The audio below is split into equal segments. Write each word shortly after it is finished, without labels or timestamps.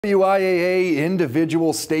WIAA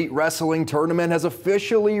Individual State Wrestling Tournament has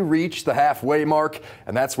officially reached the halfway mark,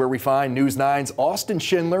 and that's where we find News 9's Austin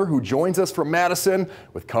Schindler, who joins us from Madison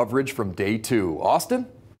with coverage from day 2. Austin?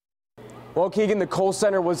 Well, Keegan, the Kohl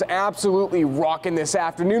Center was absolutely rocking this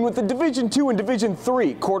afternoon with the Division II and Division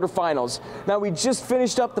III quarterfinals. Now, we just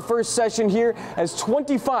finished up the first session here as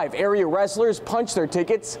 25 area wrestlers punched their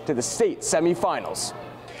tickets to the state semifinals.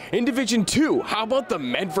 In Division II, how about the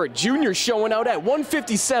Medford Juniors showing out at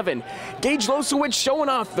 157? Gage Losowicz showing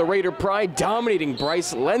off the Raider pride, dominating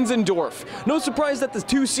Bryce Lenzendorf. No surprise that the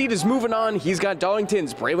 2 seed is moving on. He's got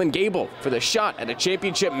Darlington's Braylon Gable for the shot at a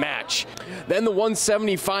championship match. Then the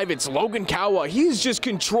 175, it's Logan Kawa. He's just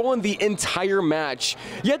controlling the entire match.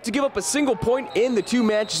 Yet to give up a single point in the 2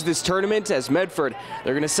 matches this tournament as Medford,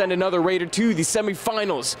 they're going to send another Raider to the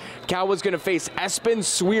semifinals. Kawa's going to face Espen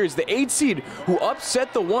Sweers, the 8 seed, who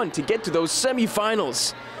upset the 1 to get to those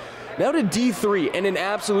semifinals. Now to D3, and an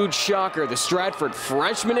absolute shocker, the Stratford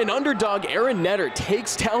freshman and underdog Aaron Netter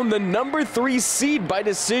takes down the number 3 seed by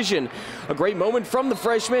decision. A great moment from the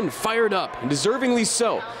freshman, fired up, and deservingly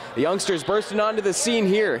so. The youngsters bursting onto the scene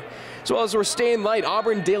here. As well as we're staying light,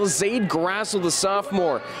 Auburndale's Zaid Grassel, the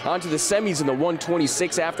sophomore, onto the semis in the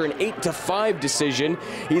 126 after an 8-5 decision.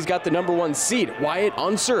 He's got the number 1 seed, Wyatt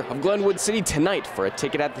Unser of Glenwood City, tonight for a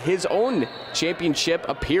ticket at his own championship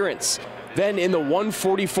appearance. Then in the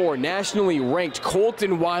 144, nationally ranked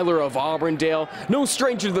Colton Weiler of Auburndale, no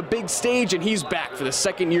stranger to the big stage, and he's back for the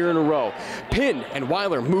 2nd year in a row. Pin and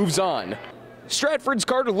Weiler moves on. Stratford's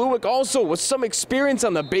Carter Lewick also with some experience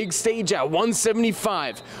on the big stage at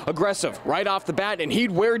 175. Aggressive right off the bat, and he'd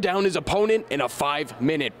wear down his opponent in a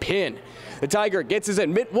 5-minute pin. The Tiger gets his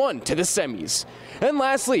admit 1 to the semis. And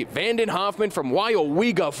lastly, Vanden Hoffman from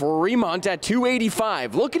WIAA for Remont at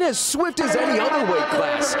 285, looking as swift as any other weight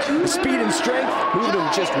class. The speed and strength moving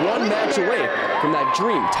him just 1 match away from that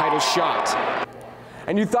dream title shot.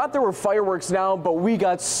 And you thought there were fireworks now, but we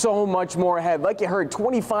got so much more ahead. Like you heard,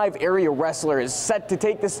 25 area wrestlers set to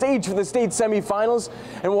take the stage for the state semifinals,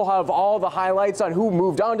 and we'll have all the highlights on who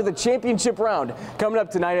moved on to the championship round coming up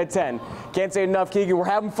tonight at 10. Can't say enough, Keegan. We're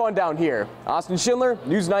having fun down here. Austin Schindler,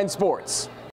 News 9 Sports.